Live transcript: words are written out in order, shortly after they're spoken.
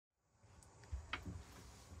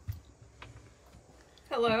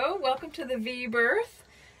Hello, welcome to the V berth.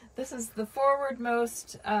 This is the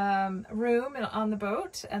forwardmost room on the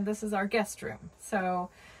boat, and this is our guest room. So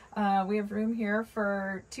we have room here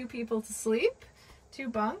for 2 people to sleep, 2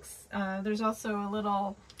 bunks. There's also a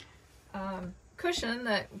little cushion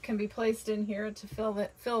that can be placed in here to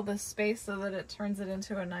fill the space so that it turns it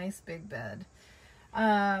into a nice big bed.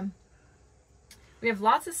 We have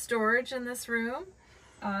lots of storage in this room.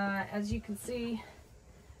 As you can see,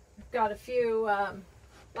 we've got a few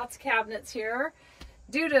lots of cabinets here.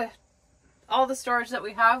 Due to all the storage that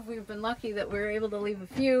we have, we've been lucky that we're able to leave a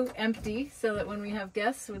few empty so that when we have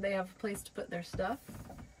guests, they have a place to put their stuff.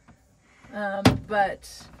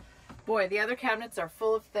 But boy, the other cabinets are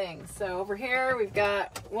full of things. So over here, we've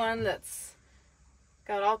got one that's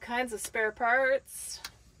got all kinds of spare parts.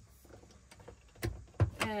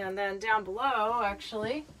 And then down below,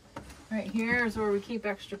 actually, right here is where we keep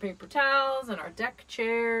extra paper towels and our deck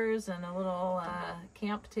chairs and a little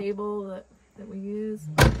camp table that we use.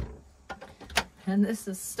 And this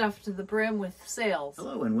is stuffed to the brim with sails.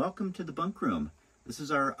 Hello and welcome to the bunk room. This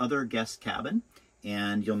is our other guest cabin,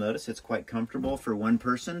 and you'll notice it's quite comfortable for one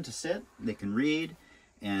person to sit. They can read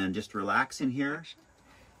and just relax in here.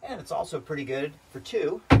 And it's also pretty good for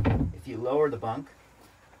 2 if you lower the bunk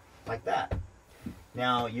like that.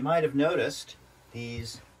 Now you might have noticed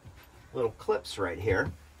these little clips right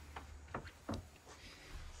here.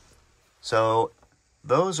 So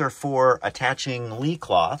those are for attaching lee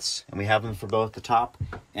cloths, and we have them for both the top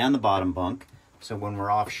and the bottom bunk. So when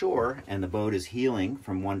we're offshore and the boat is heeling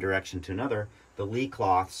from one direction to another, the lee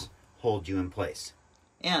cloths hold you in place.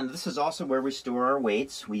 And this is also where we store our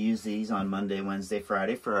weights. We use these on Monday, Wednesday,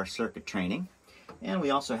 Friday for our circuit training. And we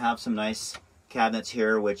also have some nice cabinets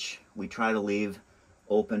here, which we try to leave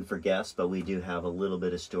open for guests, but we do have a little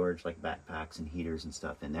bit of storage like backpacks and heaters and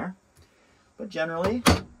stuff in there. But generally,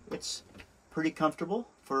 it's pretty comfortable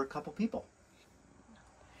for a couple people.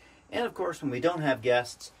 And of course, when we don't have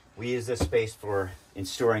guests, we use this space for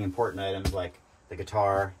storing important items like the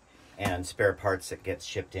guitar and spare parts that get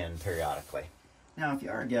shipped in periodically. Now, if you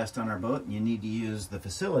are a guest on our boat and you need to use the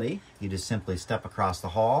facility, you just simply step across the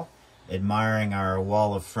hall, admiring our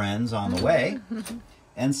wall of friends on the way,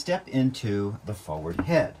 and step into the forward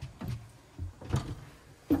head.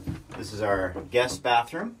 This is our guest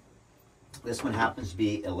bathroom. This one happens to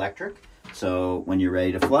be electric, so when you're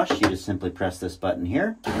ready to flush, you just simply press this button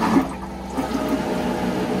here,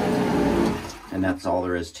 and that's all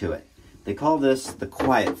there is to it. They call this the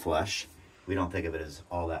quiet flush. We don't think of it as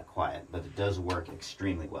all that quiet, but it does work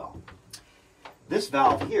extremely well. This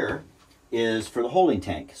valve here is for the holding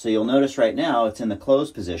tank. So you'll notice right now it's in the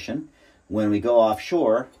closed position. When we go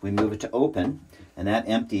offshore, we move it to open, and that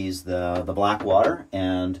empties the black water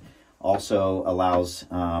and also allows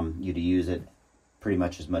you to use it pretty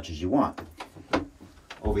much as you want.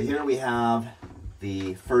 Over here we have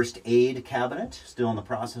the first aid cabinet, still in the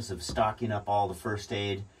process of stocking up all the first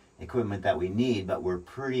aid equipment that we need, but we're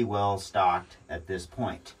pretty well stocked at this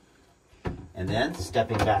point. And then,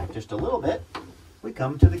 stepping back just a little bit, we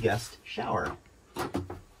come to the guest shower.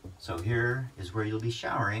 So here is where you'll be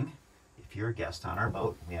showering if you're a guest on our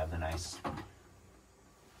boat. We have the nice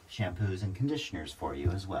shampoos and conditioners for you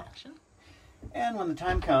as well. And when the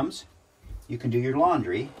time comes, you can do your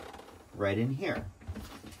laundry right in here.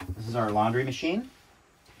 This is our laundry machine,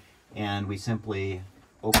 and we simply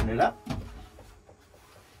open it up,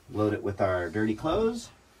 load it with our dirty clothes,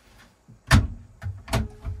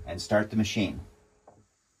 and start the machine.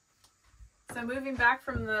 So moving back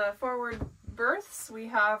from the forward berths, we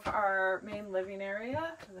have our main living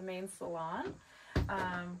area, the main salon.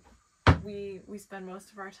 We spend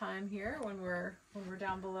most of our time here when we're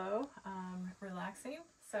down below relaxing.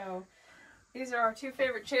 So these are our 2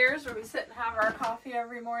 favorite chairs where we sit and have our coffee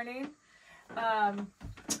every morning.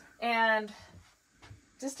 And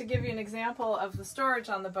just to give you an example of the storage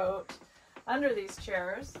on the boat, under these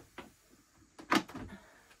chairs,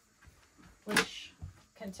 which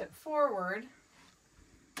can tip forward,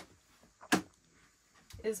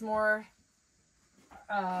 is more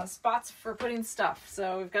spots for putting stuff.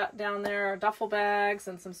 So we've got down there our duffel bags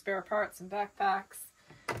and some spare parts and backpacks.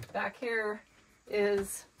 Back here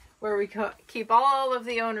is where we keep all of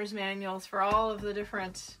the owner's manuals for all of the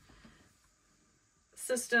different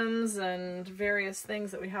systems and various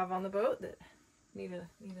things that we have on the boat that need a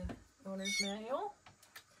owner's manual.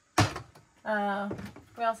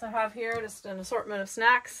 We also have here just an assortment of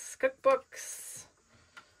snacks, cookbooks.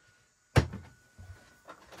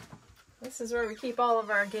 This is where we keep all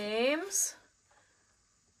of our games.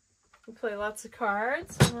 We play lots of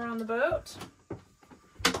cards when we're on the boat.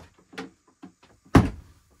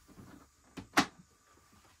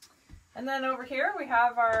 And then over here we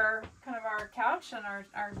have our kind of our couch and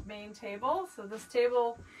our main table. So this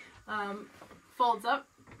table folds up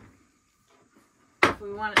if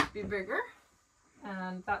we want it to be bigger,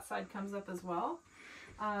 and that side comes up as well.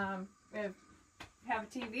 We have a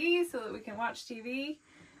TV so that we can watch TV.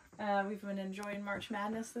 We've been enjoying March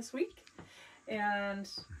Madness this week. And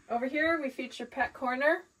over here we feature Pet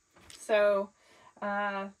Corner. So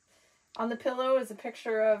on the pillow is a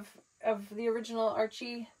picture of the original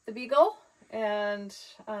Archie the Beagle, and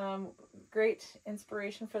great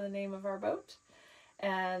inspiration for the name of our boat.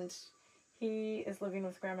 And he is living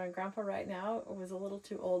with Grandma and Grandpa right now. It was a little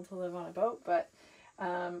too old to live on a boat, but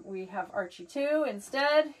we have Archie too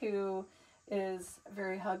instead, who is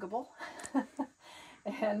very huggable.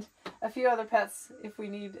 And a few other pets if we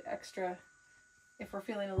need extra, if we're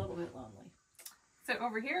feeling a little bit lonely. So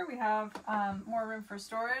over here we have more room for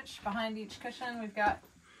storage. Behind each cushion we've got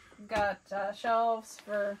shelves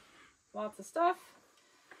for lots of stuff.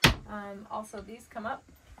 Also these come up,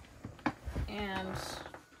 and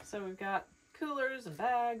so we've got coolers and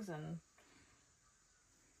bags and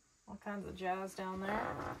all kinds of jazz down there.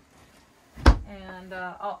 And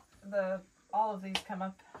all of these come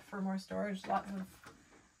up for more storage. Lots of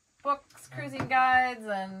books, cruising guides,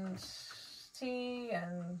 and tea,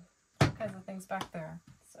 and all kinds of things back there.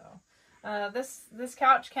 So this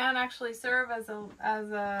couch can actually serve as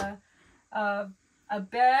a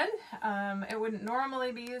bed. It wouldn't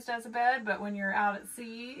normally be used as a bed, but when you're out at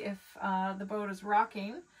sea, if the boat is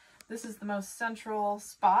rocking, this is the most central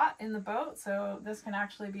spot in the boat, so this can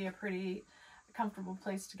actually be a pretty comfortable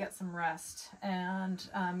place to get some rest. And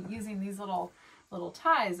using these little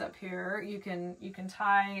ties up here, you can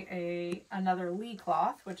tie another lee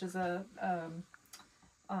cloth, which is a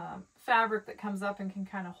fabric that comes up and can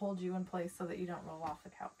kind of hold you in place so that you don't roll off the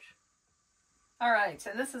couch. All right, so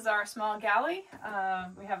this is our small galley.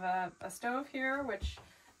 We have a stove here, which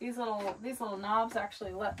these little knobs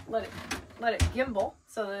actually let it gimbal,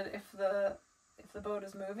 so that if the boat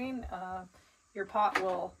is moving, your pot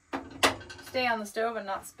will stay on the stove and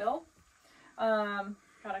not spill. Got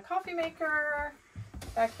a coffee maker.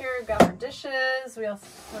 Back here we've got our dishes. We also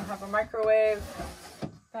have a microwave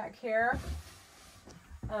back here.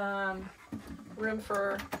 Room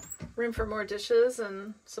for more dishes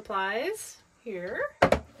and supplies here.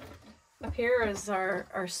 Up here is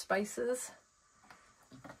our spices.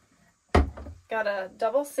 Got a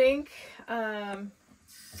double sink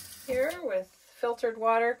here with filtered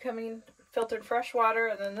water filtered fresh water,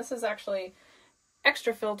 and then this is actually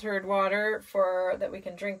extra filtered water that we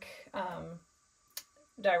can drink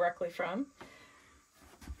directly from.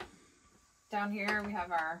 Down here we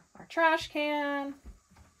have our trash can.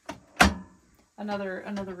 Another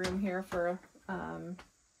room here for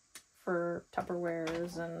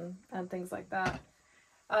Tupperwares and things like that.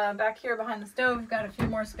 Back here behind the stove, we've got a few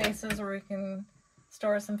more spaces where we can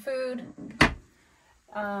store some food.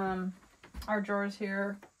 Our drawers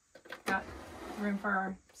here got room for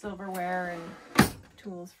our silverware and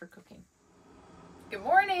tools for cooking. Good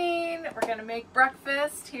morning! We're going to make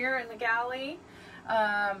breakfast here in the galley.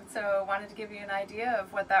 So wanted to give you an idea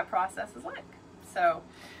of what that process is like. So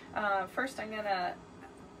first I'm going to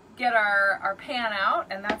get our pan out,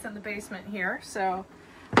 and that's in the basement here. So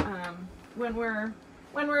when we're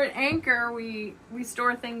at anchor, we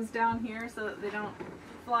store things down here so that they don't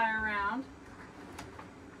fly around.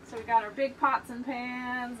 So we got our big pots and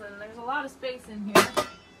pans, and there's a lot of space in here.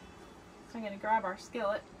 So I'm going to grab our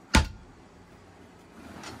skillet.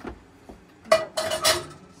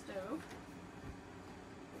 Stove.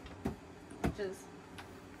 Which is,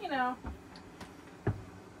 you know,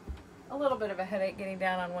 a little bit of a headache getting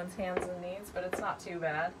down on one's hands and knees, but it's not too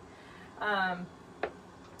bad.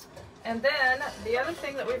 And then the other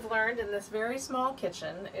thing that we've learned in this very small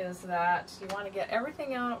kitchen is that you want to get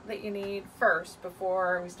everything out that you need first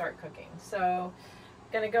before we start cooking. So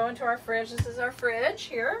I'm going to go into our fridge. This is our fridge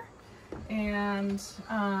here. And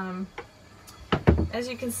as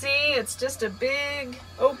you can see, it's just a big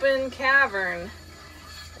open cavern.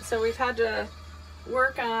 So we've had to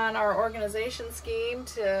work on our organization scheme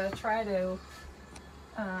to try to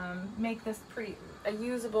make this a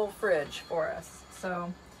usable fridge for us.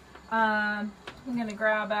 So I'm going to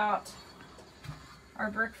grab out our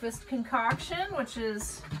breakfast concoction, which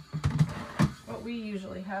is what we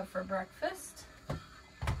usually have for breakfast.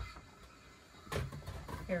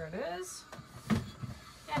 Here it is.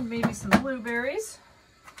 And maybe some blueberries.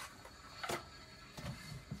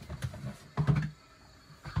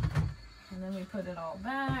 And then we put it all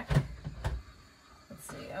back. Let's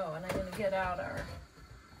see. Oh, and I'm going to get out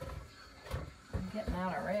I'm getting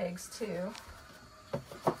out our eggs too.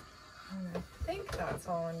 And I think that that's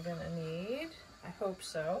all I'm gonna need. I hope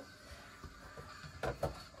so.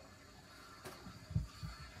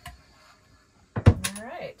 All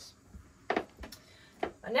right.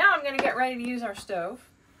 And now I'm gonna get ready to use our stove.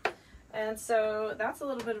 And so that's a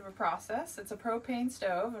little bit of a process. It's a propane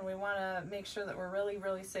stove, and we wanna make sure that we're really,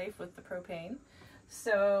 really safe with the propane.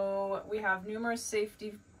 So we have numerous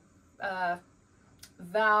safety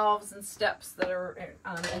valves and steps that are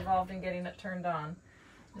involved in getting it turned on.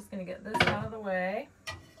 I'm just going to get this out of the way.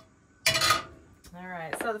 All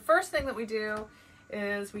right, so the first thing that we do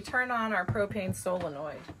is we turn on our propane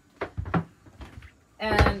solenoid.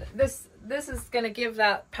 And this is going to give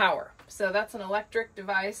that power. So that's an electric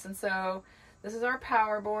device, and so this is our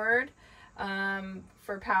power board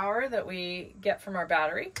for power that we get from our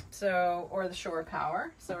battery, or the shore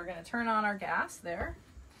power. So we're going to turn on our gas there.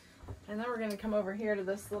 And then we're going to come over here to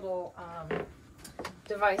this little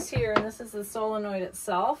device here, and this is the solenoid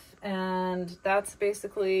itself, and that's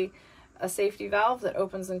basically a safety valve that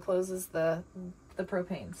opens and closes the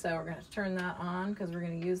propane. So we're going to turn that on because we're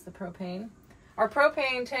going to use the propane. Our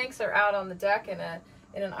propane tanks are out on the deck in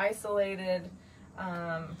an isolated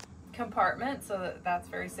compartment, so that's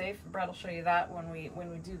very safe. Brett will show you that when we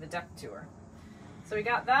do the deck tour. So we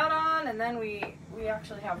got that on, and then we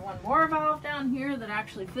actually have one more valve down here that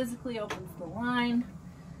actually physically opens the line.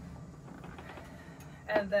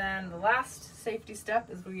 And then the last safety step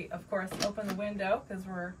is we, of course, open the window because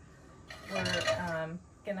we're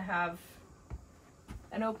gonna have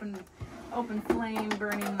an open flame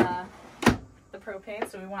burning the propane,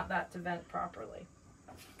 so we want that to vent properly.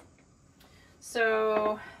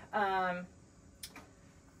 So now,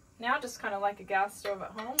 just kind of like a gas stove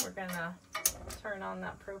at home, we're gonna turn on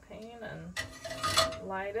that propane and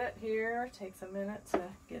light it here. It takes a minute to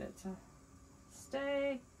get it to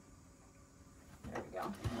stay. There we go.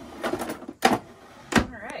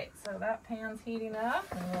 All right, so that pan's heating up,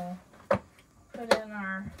 and we'll put in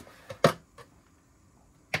our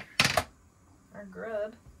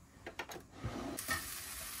grub.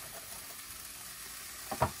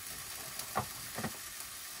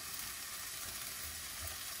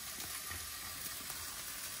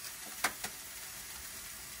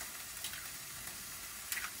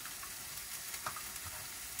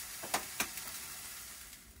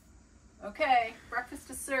 Okay, breakfast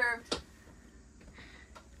is served.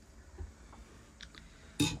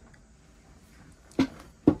 Do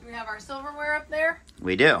we have our silverware up there?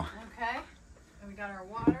 We do. Okay. And we got our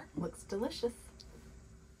water. Looks delicious.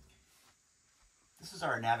 This is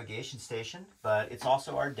our navigation station, but it's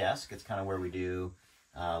also our desk. It's kind of where we do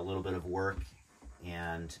a little bit of work,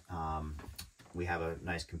 and we have a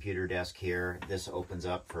nice computer desk here. This opens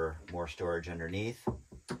up for more storage underneath.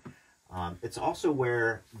 It's also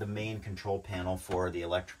where the main control panel for the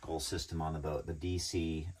electrical system on the boat, the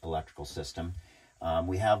DC electrical system.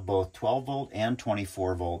 We have both 12 volt and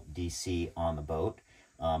 24 volt DC on the boat.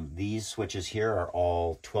 These switches here are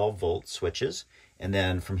all 12 volt switches, and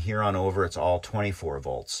then from here on over it's all 24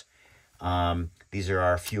 volts. These are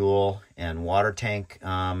our fuel and water tank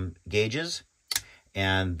gauges,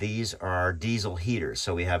 and these are diesel heaters.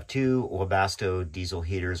 So we have two Webasto diesel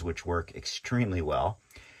heaters which work extremely well.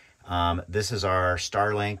 This is our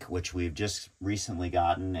Starlink, which we've just recently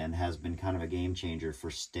gotten and has been kind of a game changer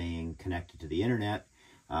for staying connected to the internet.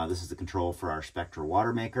 This is the control for our Spectra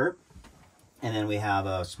water maker. And then we have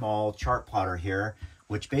a small chart plotter here,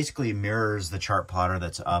 which basically mirrors the chart plotter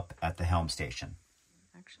that's up at the helm station.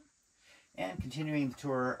 And continuing the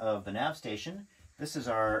tour of the nav station, this is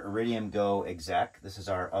our Iridium Go exec. This is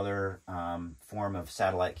our other form of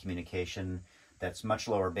satellite communication that's much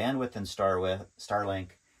lower bandwidth than Starlink,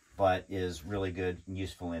 but is really good and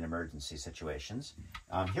useful in emergency situations.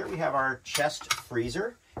 Here we have our chest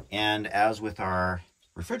freezer, and as with our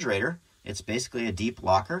refrigerator, it's basically a deep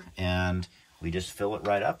locker, and we just fill it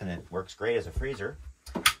right up, and it works great as a freezer.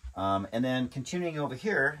 And then continuing over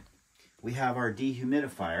here, we have our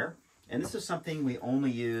dehumidifier, and this is something we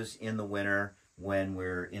only use in the winter when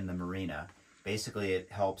we're in the marina. Basically,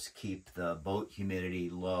 it helps keep the boat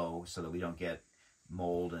humidity low so that we don't get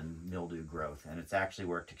mold and mildew growth, and it's actually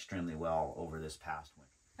worked extremely well over this past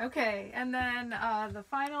winter. Okay, and then the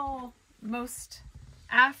final most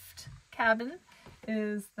aft cabin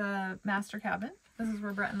is the master cabin. This is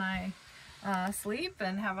where Brett and I sleep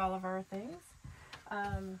and have all of our things.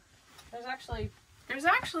 There's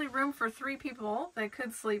actually room for 3 people. They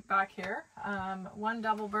could sleep back here. One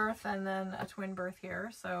double berth and then a twin berth here.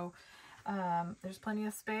 So there's plenty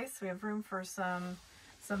of space. We have room for some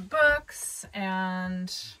books,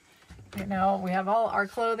 and you know, we have all our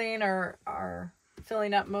clothing are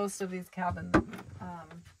filling up most of these cabin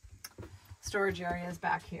storage areas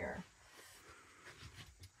back here.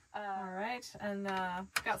 All right, and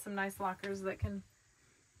got some nice lockers that can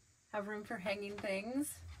have room for hanging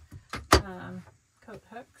things. Coat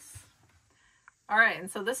hooks. All right,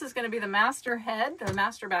 and so this is going to be the master head, the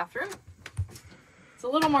master bathroom. It's a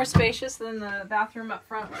little more spacious than the bathroom up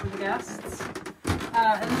front for the guests.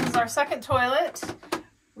 And this is our second toilet.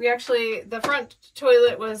 The front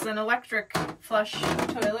toilet was an electric flush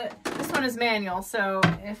toilet. This one is manual, so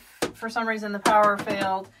if for some reason the power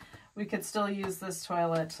failed, we could still use this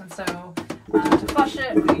toilet. And so to flush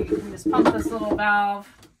it, we just pump this little valve,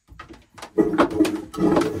 and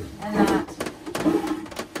that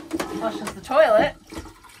flushes the toilet.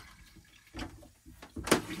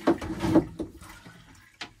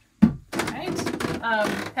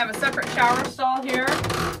 Have a separate shower stall here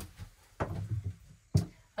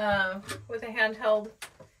with a handheld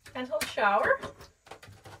shower.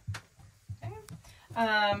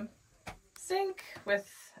 Okay. Sink with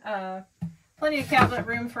plenty of cabinet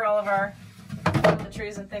room for all of our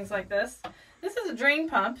toiletries and things like this. This is a drain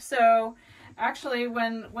pump, so actually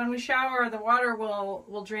when we shower, the water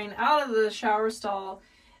will drain out of the shower stall.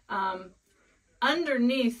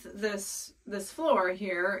 Underneath this floor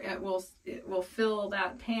here, it will fill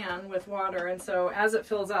that pan with water, and so as it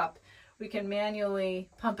fills up, we can manually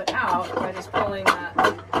pump it out by just pulling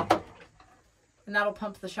that, and that'll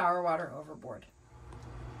pump the shower water overboard.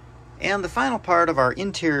 And the final part of our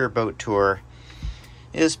interior boat tour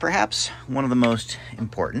is perhaps one of the most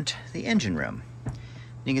important, the engine room.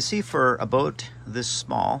 You can see for a boat this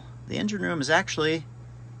small, the engine room is actually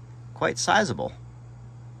quite sizable.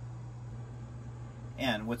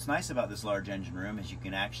 And what's nice about this large engine room is you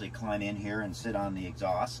can actually climb in here and sit on the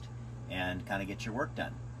exhaust and kind of get your work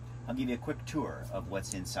done. I'll give you a quick tour of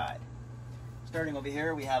what's inside. Starting over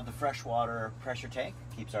here, we have the freshwater pressure tank.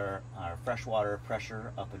 Keeps our freshwater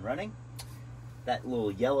pressure up and running. That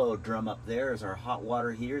little yellow drum up there is our hot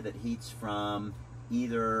water heater that heats from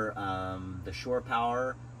either the shore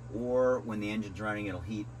power, or when the engine's running, it'll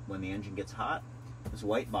heat when the engine gets hot. This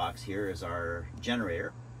white box here is our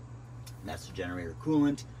generator. That's the generator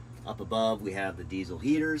coolant. Up above we have the diesel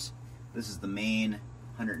heaters. This is the main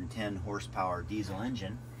 110 horsepower diesel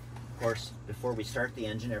engine. Of course, before we start the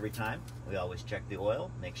engine every time, we always check the oil,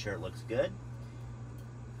 make sure it looks good.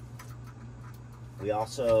 We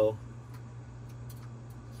also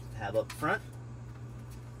have up front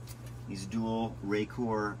these dual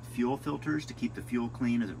Raycor fuel filters to keep the fuel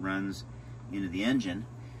clean as it runs into the engine.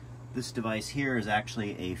 This device here is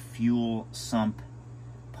actually a fuel sump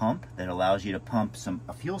pump that allows you to pump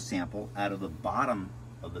a fuel sample out of the bottom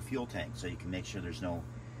of the fuel tank, so you can make sure there's no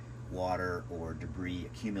water or debris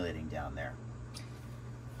accumulating down there.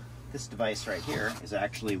 This device right here is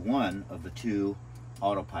actually one of the two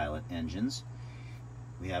autopilot engines.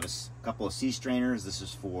 We have a couple of sea strainers. This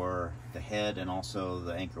is for the head and also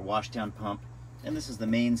the anchor washdown pump, and this is the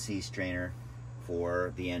main sea strainer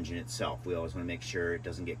for the engine itself. We always want to make sure it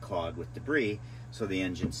doesn't get clogged with debris so the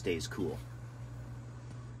engine stays cool.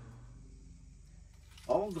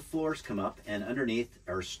 All of the floors come up, and underneath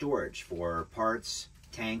are storage for parts,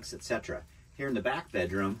 tanks, etc. Here in the back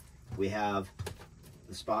bedroom, we have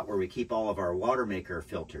the spot where we keep all of our water maker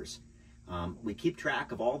filters. We keep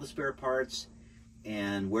track of all the spare parts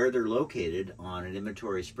and where they're located on an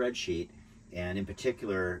inventory spreadsheet, and in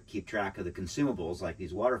particular keep track of the consumables like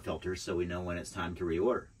these water filters so we know when it's time to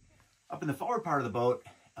reorder. Up in the forward part of the boat,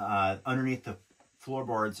 underneath the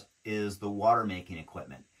floorboards, is the water making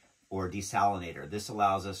equipment, or desalinator. This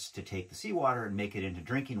allows us to take the seawater and make it into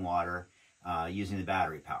drinking water using the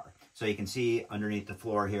battery power. So you can see underneath the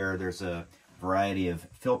floor here, there's a variety of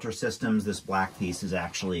filter systems. This black piece is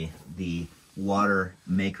actually the water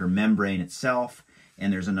maker membrane itself,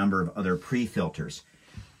 and there's a number of other pre-filters.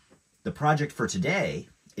 The project for today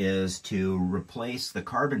is to replace the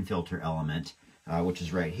carbon filter element, which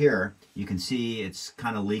is right here. You can see it's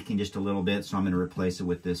kind of leaking just a little bit, so I'm going to replace it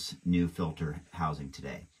with this new filter housing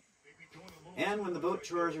today. And when the boat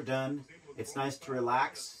chores are done, it's nice to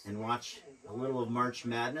relax and watch a little of March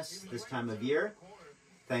Madness this time of year.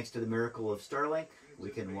 Thanks to the miracle of Starlink, we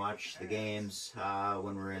can watch the games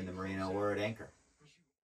when we're in the marina or at anchor.